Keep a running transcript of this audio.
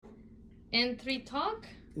N3 Talk?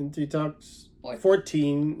 N3 Talks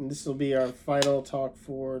 14. And this will be our final talk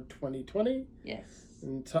for 2020. Yes.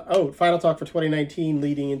 And final talk for 2019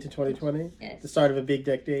 leading into 2020. Yes. The start of a big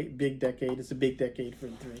decade. It's a big decade for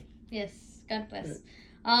N3. Yes. God bless.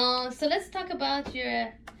 So let's talk about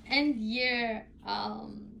your end year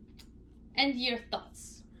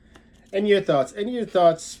thoughts. End year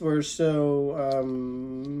thoughts were so.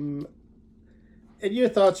 End year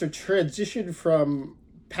thoughts are transitioned from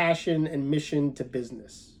passion and mission to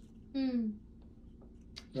business.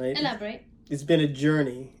 Right? Elaborate. It's been a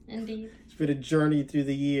journey. Indeed. It's been a journey through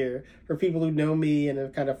the year. For people who know me and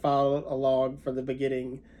have kind of followed along from the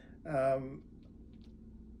beginning,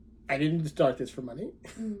 I didn't start this for money.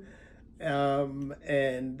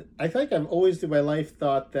 And I think I've always through my life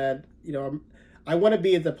thought that, I want to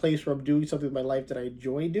be at the place where I'm doing something with my life that I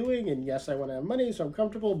enjoy doing. And yes, I want to have money, so I'm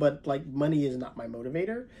comfortable, but like money is not my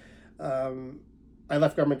motivator. I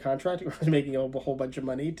left government contracting where I was making a whole bunch of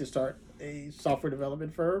money to start a software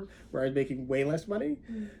development firm where I was making way less money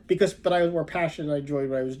but I was more passionate. I enjoyed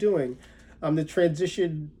what I was doing. The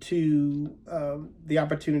transition to the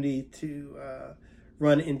opportunity to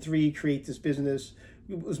run N3, create this business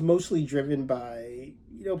was mostly driven by,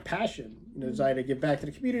 passion, desire to give back to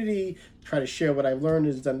the community, try to share what I've learned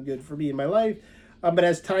has done good for me in my life. But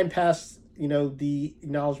as time passed, the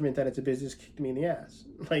acknowledgement that it's a business kicked me in the ass.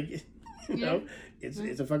 Like,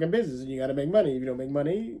 it's a fucking business and you got to make money. If you don't make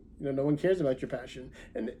money, no one cares about your passion.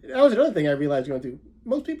 And that was another thing I realized going through.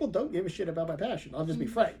 Most people don't give a shit about my passion. I'll just be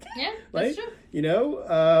frank. Yeah, right? That's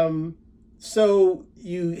true. So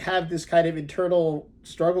you have this kind of internal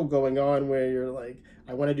struggle going on where you're like,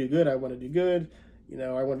 I want to do good. I want to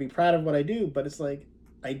be proud of what I do, but it's like,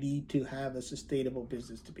 I need to have a sustainable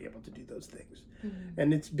business to be able to do those things.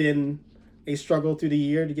 And it's been a struggle through the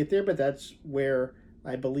year to get there, but that's where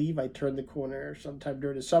I believe I turned the corner sometime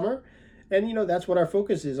during the summer. And, that's what our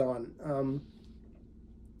focus is on.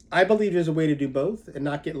 I believe there's a way to do both and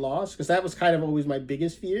not get lost, because that was kind of always my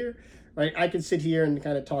biggest fear, right? I could sit here and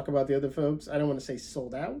kind of talk about the other folks. I don't want to say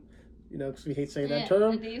sold out, because we hate saying that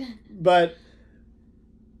term. Indeed. But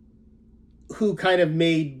who kind of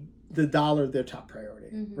made the dollar their top priority,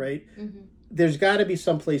 right? There's got to be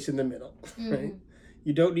some place in the middle, right?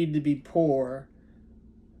 You don't need to be poor,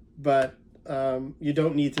 but you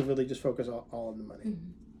don't need to really just focus all on the money.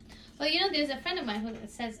 Well, there's a friend of mine who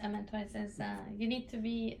says, a mentor says, you need to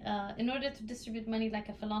be, in order to distribute money like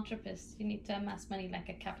a philanthropist, you need to amass money like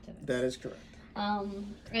a capitalist. That is correct. I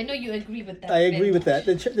know you agree with that. I agree with that.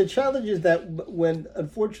 The challenge is that when,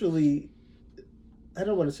 unfortunately, I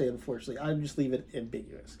don't want to say unfortunately, I'll just leave it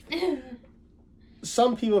ambiguous.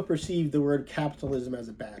 Some people perceive the word capitalism as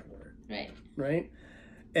a bad word. Right?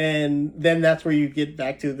 And then that's where you get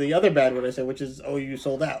back to the other bad word I said, which is, you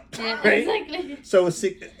sold out. Yeah, right? Exactly. So it's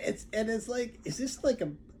like, is this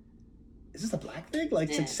a black thing?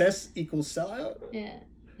 Like success equals sellout? Yeah.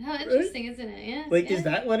 How interesting, isn't it? Yeah. Like, is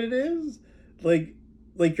that what it is? Like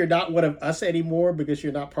you're not one of us anymore because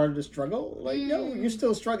you're not part of the struggle? Like, no, you're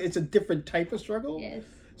still struggling. It's a different type of struggle. Yes.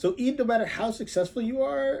 So even no matter how successful you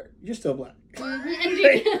are, you're still black.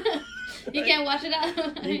 You can't wash it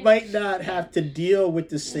out. You might not have to deal with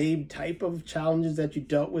the same type of challenges that you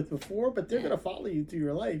dealt with before, but they're going to follow you through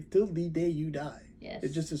your life till the day you die. Yes.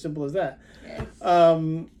 It's just as simple as that. Yes.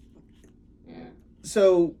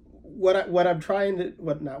 So what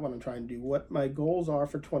my goals are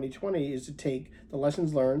for 2020 is to take the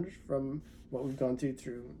lessons learned from what we've gone through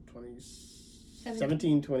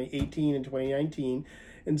 2017, 2018, and 2019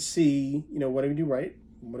 and see, what do we do right?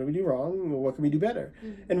 What do we do wrong? What can we do better?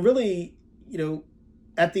 And really,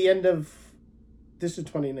 at the end of, this is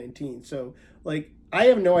 2019. So like, I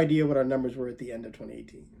have no idea what our numbers were at the end of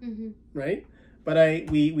 2018, right?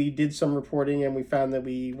 But we did some reporting and we found that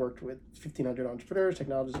we worked with 1,500 entrepreneurs,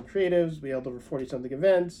 technologists, and creatives. We held over 40-something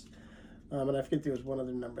events. And I forget there was one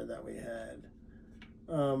other number that we had.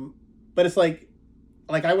 But it's like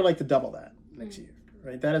I would like to double that next year,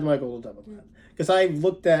 right? That is my goal, to double that. Because I've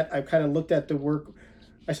kind of looked at the work.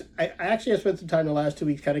 I actually have spent some time the last 2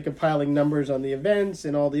 weeks kind of compiling numbers on the events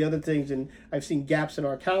and all the other things, and I've seen gaps in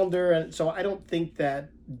our calendar. And so I don't think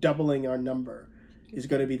that doubling our number is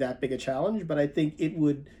going to be that big a challenge, but I think it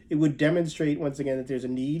would demonstrate once again that there's a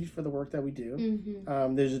need for the work that we do.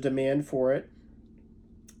 There's a demand for it,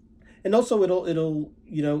 and also it'll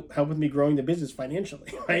help with me growing the business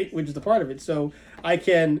financially, right? Which is the part of it. So I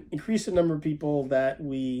can increase the number of people that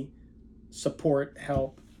we support,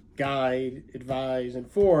 help, guide, advise,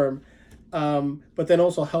 inform, but then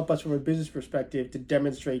also help us from a business perspective to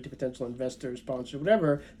demonstrate to potential investors, sponsors,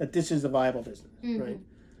 whatever, that this is a viable business, right?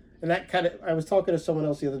 And that kind of, I was talking to someone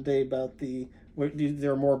else the other day about the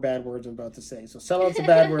There are more bad words I'm about to say. So sellout's a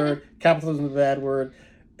bad word, capitalism is a bad word,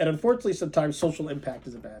 and unfortunately sometimes social impact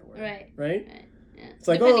is a bad word. Right? Yeah. It's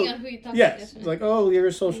like, depending on who you talk to. Yes. It's like, you're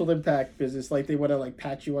a social impact business. Like they want to like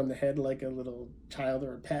pat you on the head like a little child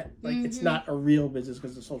or a pet. Like it's not a real business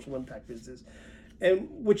because it's a social impact business, and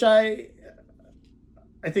which I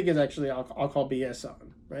think is actually I'll call BS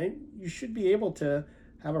on. Right? You should be able to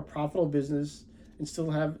have a profitable business and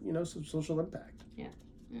still have some social impact. Yeah.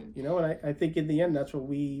 And I think in the end that's what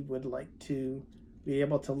we would like to be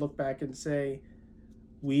able to look back and say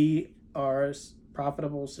we are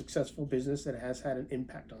profitable, successful business that has had an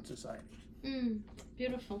impact on society.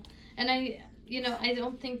 Beautiful. And I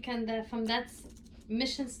don't think from that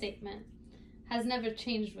mission statement has never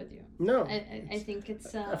changed with you. No. I think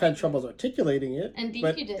it's... I've had troubles articulating it. Indeed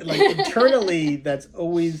but you did. Like internally, that's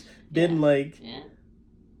always been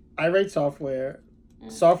I write software.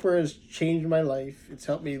 Software has changed my life. It's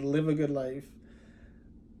helped me live a good life.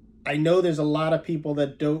 I know there's a lot of people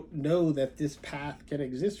that don't know that this path can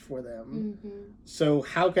exist for them. So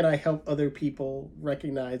how can I help other people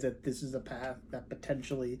recognize that this is a path that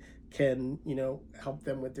potentially can, help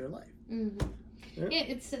them with their life?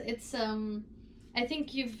 It's I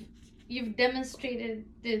think you've demonstrated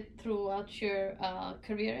it throughout your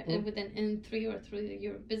career within through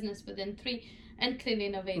your business within 3 and clearly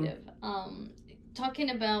innovative. Talking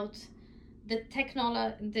about the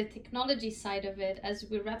technology side of it as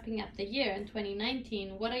we're wrapping up the year in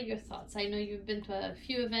 2019, what are your thoughts? I know you've been to a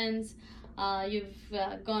few events. You've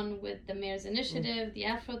gone with the Mayor's Initiative, the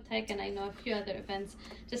Afrotech, and I know a few other events.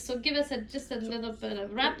 So give us just a little bit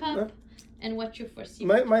of wrap up and what you foresee.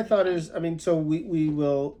 My thought is, so we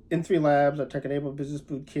will, in 3 Labs, our Tech-Enabled Business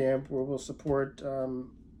Boot Camp, where we'll support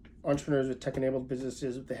entrepreneurs with tech-enabled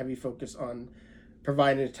businesses with a heavy focus on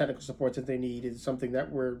providing the technical support that they need is something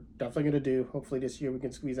that we're definitely going to do. Hopefully this year we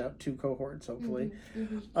can squeeze out 2 cohorts, hopefully.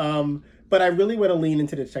 But I really want to lean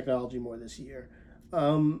into the technology more this year.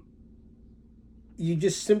 You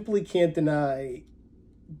just simply can't deny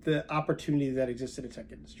the opportunity that exists in the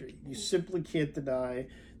tech industry. You simply can't deny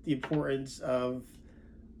the importance of,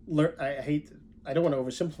 I don't want to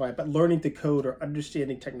oversimplify it, but learning to code or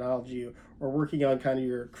understanding technology or working on kind of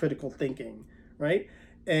your critical thinking, right?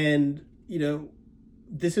 And,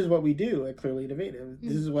 this is what we do at Clearly Innovative.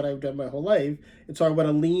 This is what I've done my whole life. And so I want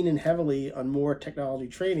to lean in heavily on more technology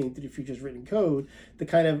training through the Futures Written Code to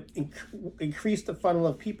kind of increase the funnel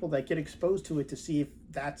of people that get exposed to it to see if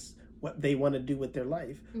that's what they want to do with their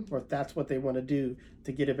life or if that's what they want to do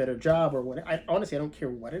to get a better job or what. Honestly, I don't care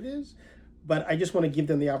what it is, but I just want to give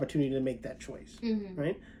them the opportunity to make that choice,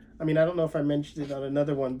 right? I don't know if I mentioned it on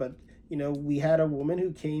another one, but, we had a woman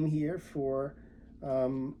who came here for...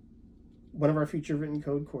 one of our Future Written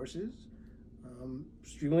Code courses.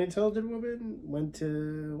 Extremely intelligent woman, went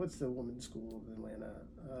to, what's the women's school in Atlanta?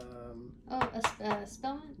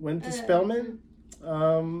 Spelman? Went to Spelman.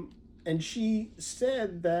 And she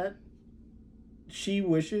said that she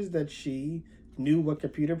wishes that she knew what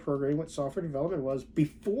computer programming, what software development was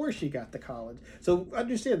before she got to college. So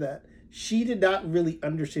understand that. She did not really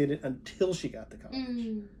understand it until she got to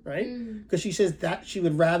college, right? Because she says that she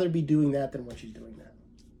would rather be doing that than what she's doing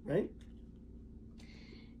now, right?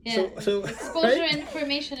 Yeah. So exposure right?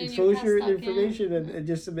 information in exposure your past information and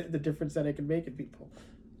just the difference that it can make in people.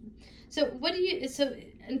 So what do you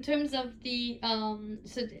in terms of the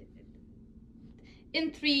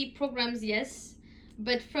in 3 programs, yes,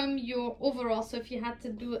 but from your overall, so if you had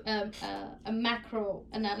to do a macro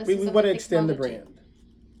analysis, we want to extend the brand.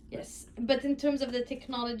 Yes, but in terms of the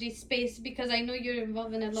technology space, because I know you're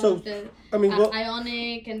involved in a lot of the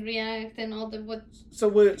Ionic and React and all the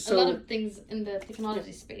a lot of things in the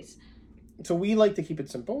technology space. So we like to keep it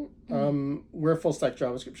simple. We're a full stack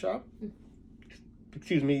JavaScript shop.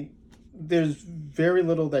 Excuse me. There's very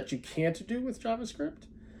little that you can't do with JavaScript.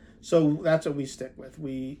 So that's what we stick with.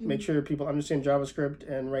 We make sure people understand JavaScript,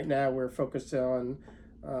 and right now we're focused on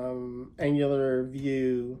Angular,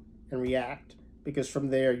 Vue, and React. Because from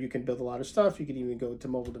there you can build a lot of stuff. You can even go to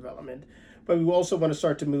mobile development. But we also want to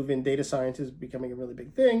start to move in data science is becoming a really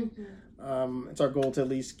big thing. It's our goal to at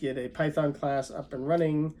least get a Python class up and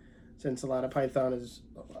running, since a lot of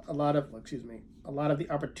the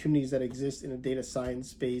opportunities that exist in a data science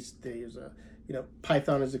space, there's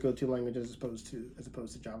Python is the go-to language as opposed to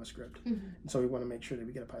JavaScript. And so we want to make sure that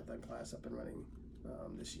we get a Python class up and running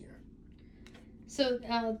this year. So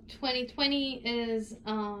 2020 is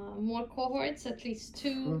more cohorts, at least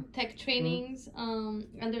 2 tech trainings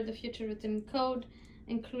under the Future Written Code,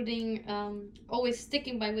 including always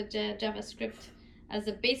sticking with JavaScript as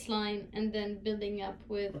a baseline and then building up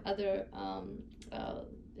with other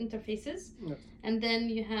interfaces, Yeah. and then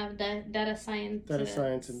you have data science. Data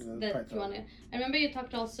science into the that Python. you want to. I remember you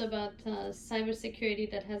talked also about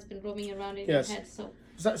cybersecurity that has been roaming around in Yes. your head. So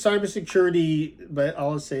cybersecurity, but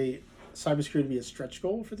I'll be a stretch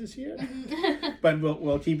goal for this year. But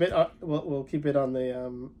we'll keep it we'll keep it on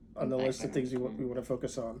the list of things we want to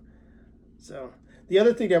focus on. So the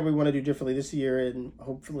other thing that we want to do differently this year, and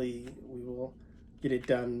hopefully we will get it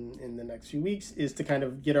done in the next few weeks, is to kind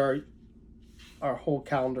of get our whole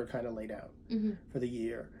calendar kind of laid out for the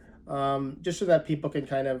year, just so that people can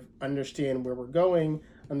kind of understand where we're going,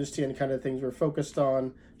 understand kind of things we're focused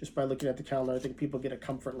on. Just by looking at the calendar, I think people get a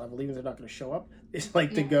comfort level, even if they're not going to show up. It's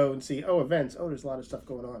like to go and see, events. There's a lot of stuff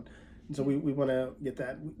going on. And so we want to get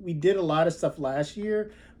that. We did a lot of stuff last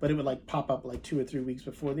year, but it would like pop up like 2 or 3 weeks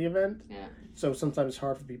before the event. Yeah. So sometimes it's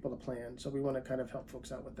hard for people to plan. So we want to kind of help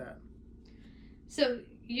folks out with that. So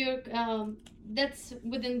you're that's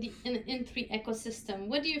within the In3 ecosystem.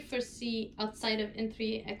 What do you foresee outside of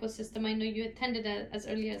In3 ecosystem? I know you attended, as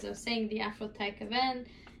earlier as I was saying, the Afrotech event.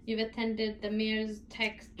 You've attended the Mayor's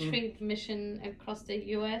Tech Trade Mission across the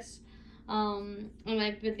U.S. And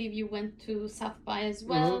I believe you went to South by as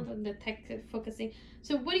well, the tech focusing.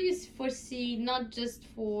 So what do you foresee, not just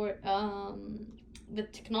for the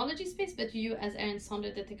technology space, but you as Aaron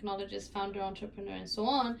Saunders, the technologist, founder, entrepreneur, and so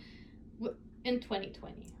on, in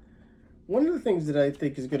 2020? One of the things that I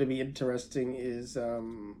think is going to be interesting is,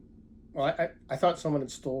 I thought someone had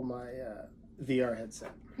stole my VR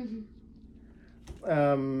headset.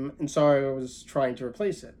 And so I was trying to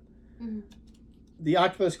replace it. The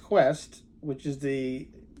Oculus Quest, which is the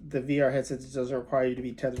VR headset that doesn't require you to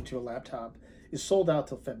be tethered to a laptop, is sold out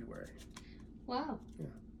till February. Wow. Yeah.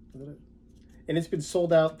 And it's been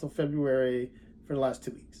sold out till February for the last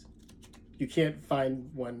 2 weeks. You can't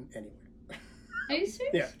find one anywhere. Are you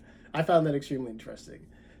serious? Yeah. I found that extremely interesting.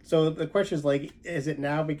 So the question is, like, is it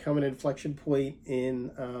now become an inflection point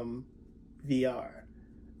in VR?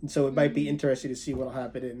 And so it might be interesting to see what will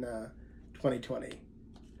happen in 2020.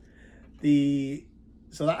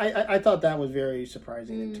 So I thought that was very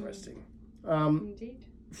surprising and interesting. Indeed.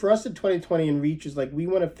 For us in 2020 in Reach is like we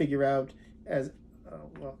want to figure out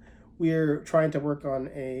we're trying to work on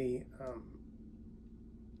a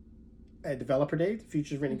developer day,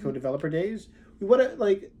 Futures Written Code Developer Days. We want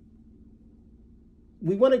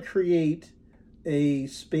to create a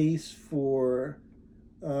space for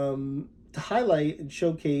to highlight and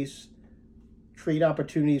showcase, create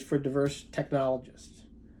opportunities for diverse technologists,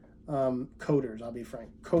 coders, I'll be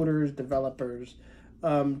frank, coders, developers,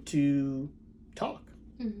 to talk,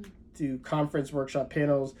 to conference, workshop,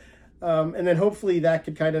 panels, and then hopefully that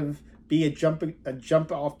could kind of be a jump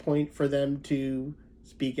off point for them to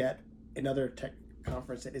speak at another tech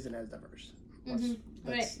conference that isn't as diverse.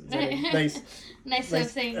 Right. Nice way of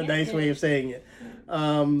saying it. A nice way of saying it.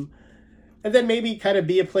 And then maybe kind of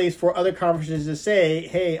be a place for other conferences to say,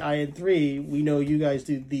 hey, IN3, we know you guys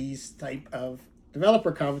do these type of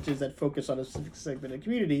developer conferences that focus on a specific segment of the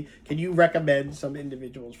community. Can you recommend some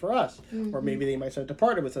individuals for us? Or maybe they might start to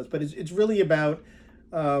partner with us. But it's really about,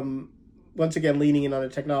 once again, leaning in on the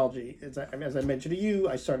technology. As I mentioned to you,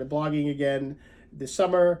 I started blogging again this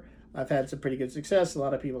summer. I've had some pretty good success. A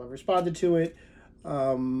lot of people have responded to it.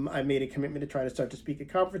 I made a commitment to try to start to speak at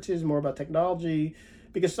conferences more about technology,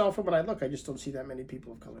 because from when I look, I just don't see that many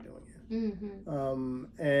people of color doing it.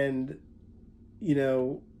 And, you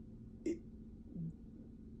know,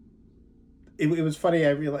 it was funny. I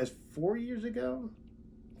realized 5 years ago,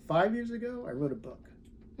 I wrote a book.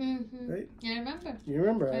 Right? I remember. You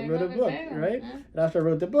remember? I wrote a book, right? Yeah. And after I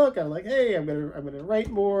wrote the book, I'm like, hey, I'm gonna write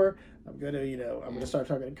more. I'm gonna start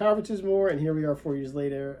talking at conferences more. And here we are 4 years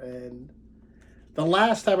later. And the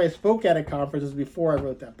last time I spoke at a conference was before I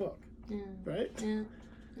wrote that book. Right? Yeah.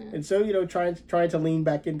 And so, trying to lean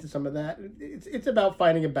back into some of that. It's about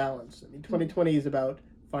finding a balance. I mean, 2020 is about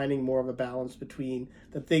finding more of a balance between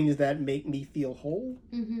the things that make me feel whole,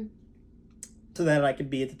 so that I can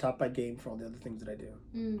be at the top of my game for all the other things that I do.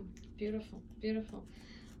 Beautiful.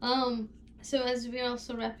 So as we're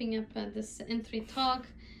also wrapping up this In3 talk,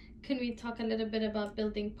 can we talk a little bit about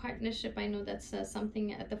building partnership? I know that's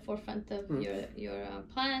something at the forefront of your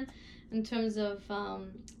plan in terms of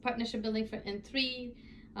partnership building for In3.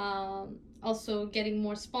 Also getting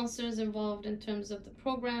more sponsors involved in terms of the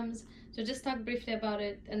programs. So just talk briefly about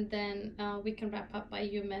it, and then we can wrap up by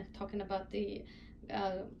you, Matt, talking about the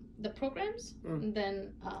programs, and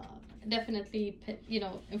then definitely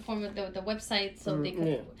inform the website so they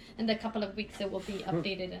can in a couple of weeks it will be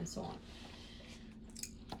updated and so on.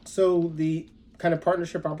 So the kind of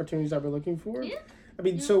partnership opportunities that we're looking for,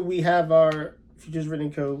 so we have our Futures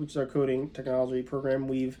Written Code, which is our coding technology program,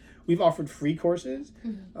 we've offered free courses.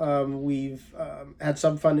 We've had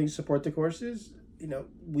some funding to support the courses.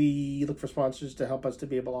 We look for sponsors to help us to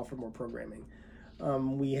be able to offer more programming.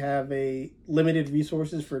 We have a limited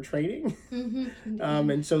resources for training,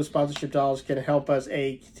 and so sponsorship dollars can help us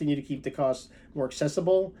continue to keep the costs more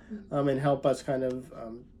accessible, and help us kind of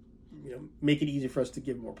make it easy for us to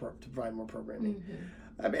give to provide more programming.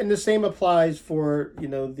 And the same applies for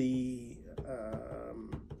the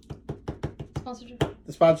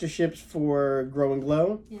sponsorships for Grow and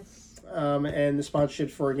Glow. Yes. And the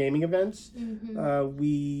sponsorships for gaming events.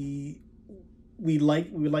 We would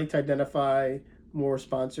like to identify more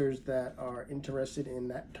sponsors that are interested in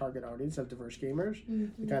that target audience of diverse gamers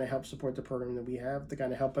to kind of help support the program that we have, to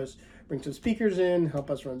kind of help us bring some speakers in,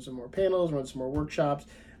 help us run some more panels, run some more workshops,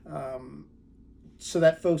 so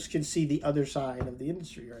that folks can see the other side of the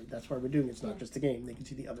industry, right? That's why we're doing it. It's not just a game. They can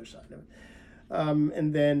see the other side of it.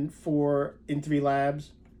 And then for In3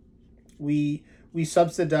 Labs, we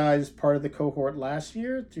subsidized part of the cohort last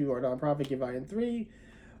year through our nonprofit Give In3.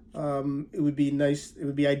 It would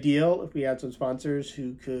be ideal if we had some sponsors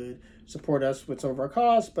who could support us with some of our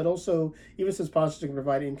costs, but also even some sponsors who can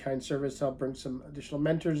provide in-kind service to help bring some additional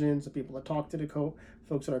mentors in, some people to talk to the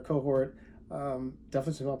folks in our cohort.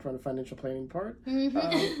 Definitely some help on the financial planning part.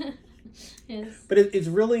 Yes. But it's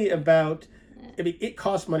really about, it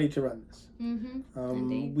costs money to run this.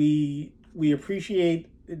 We appreciate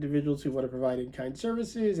individuals who want to provide in-kind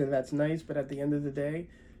services, and that's nice, but at the end of the day,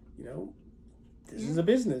 this is a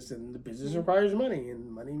business, and the business requires money,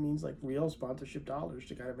 and money means like real sponsorship dollars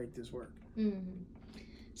to kind of make this work.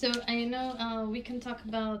 So I know we can talk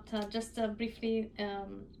about just briefly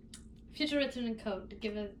Future Written Code.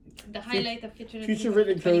 Give the highlight of Future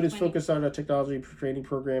Written Code is focused on our technology training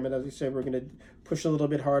program, and as we said, we're going to push a little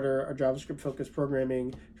bit harder our JavaScript focused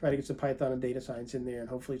programming, try to get some Python and data science in there, and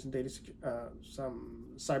hopefully some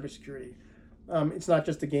cybersecurity. It's not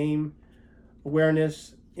just a game.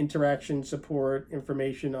 Awareness, interaction, support,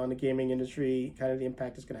 information on the gaming industry, kind of the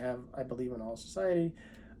impact it's going to have, I believe, on all society.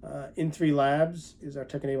 In3 Labs is our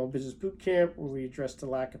tech-enabled business boot camp, where we address the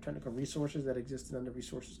lack of technical resources that exist in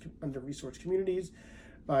under-resourced communities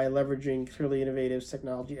by leveraging clearly innovative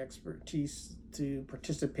technology expertise to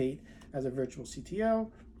participate as a virtual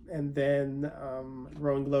CTO. And then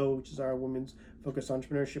Grow and Glow, which is our women's focused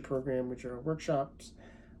entrepreneurship program, which are workshops,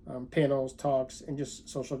 panels, talks, and just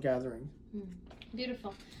social gathering.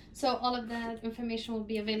 Beautiful. So all of that information will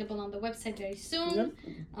be available on the website very soon.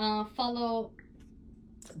 Follow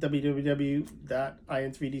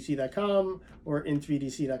www.in3dc.com or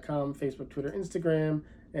in3dc.com, Facebook, Twitter, Instagram,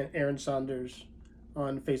 and Aaron Saunders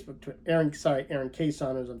on Facebook. Aaron K.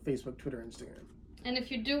 Saunders on Facebook, Twitter, Instagram. And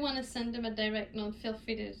if you do want to send him a direct note, feel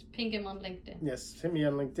free to ping him on LinkedIn. Yes, hit me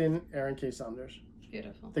on LinkedIn, Aaron K. Saunders.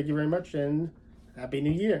 Beautiful. Thank you very much, and Happy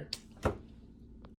New Year.